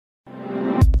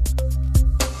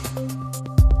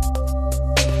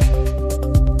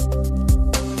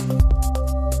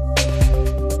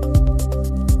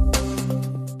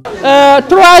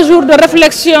3 jours de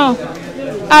réflexion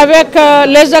avec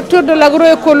les acteurs de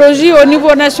l'agroécologie au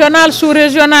niveau national,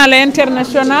 sous-régional et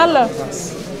international.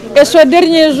 Et ce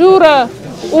dernier jour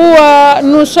où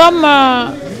nous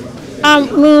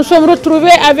nous sommes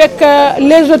retrouvés avec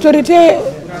les autorités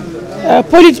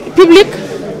publiques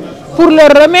pour leur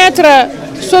remettre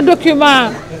ce document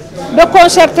de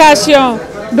concertation,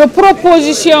 de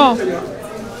proposition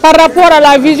par rapport à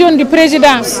la vision du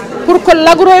président pour que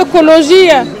l'agroécologie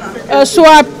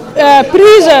soit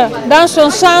prise dans son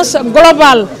sens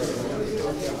global.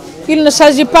 Il ne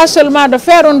s'agit pas seulement de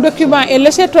faire un document et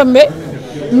laisser tomber,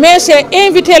 mais c'est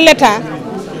inviter l'État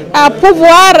à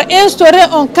pouvoir instaurer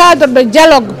un cadre de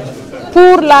dialogue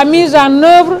pour la mise en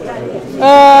œuvre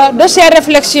de ces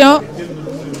réflexions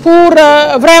pour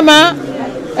vraiment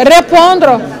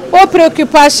répondre aux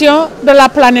préoccupations de la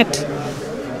planète.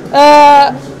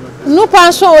 Nous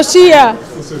pensons aussi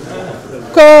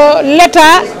que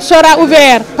l'État sera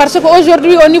ouvert parce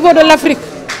qu'aujourd'hui au niveau de l'Afrique,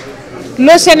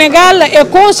 le Sénégal est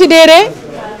considéré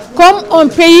comme un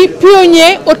pays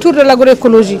pionnier autour de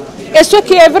l'agroécologie. Et ce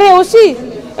qui est vrai aussi,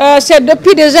 c'est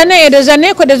depuis des années et des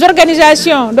années que des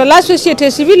organisations de la société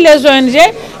civile, les ONG,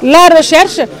 la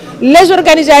recherche, les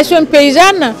organisations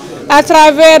paysannes, à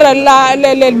travers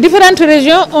les différentes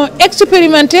régions, ont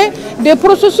expérimenté des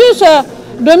processus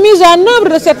de mise en œuvre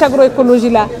de cette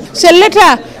agroécologie-là. C'est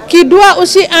l'État qui doit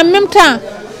aussi en même temps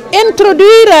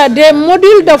introduire des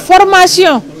modules de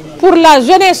formation pour la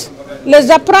jeunesse,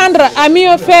 les apprendre à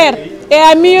mieux faire et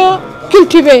à mieux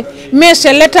cultiver. Mais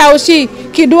c'est l'État aussi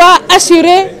qui doit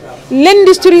assurer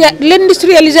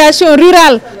l'industrialisation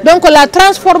rurale, donc la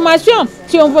transformation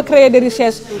si on veut créer des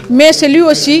richesses. Mais c'est lui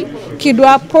aussi qui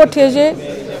doit protéger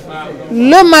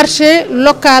le marché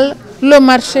local, le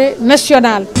marché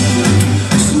national.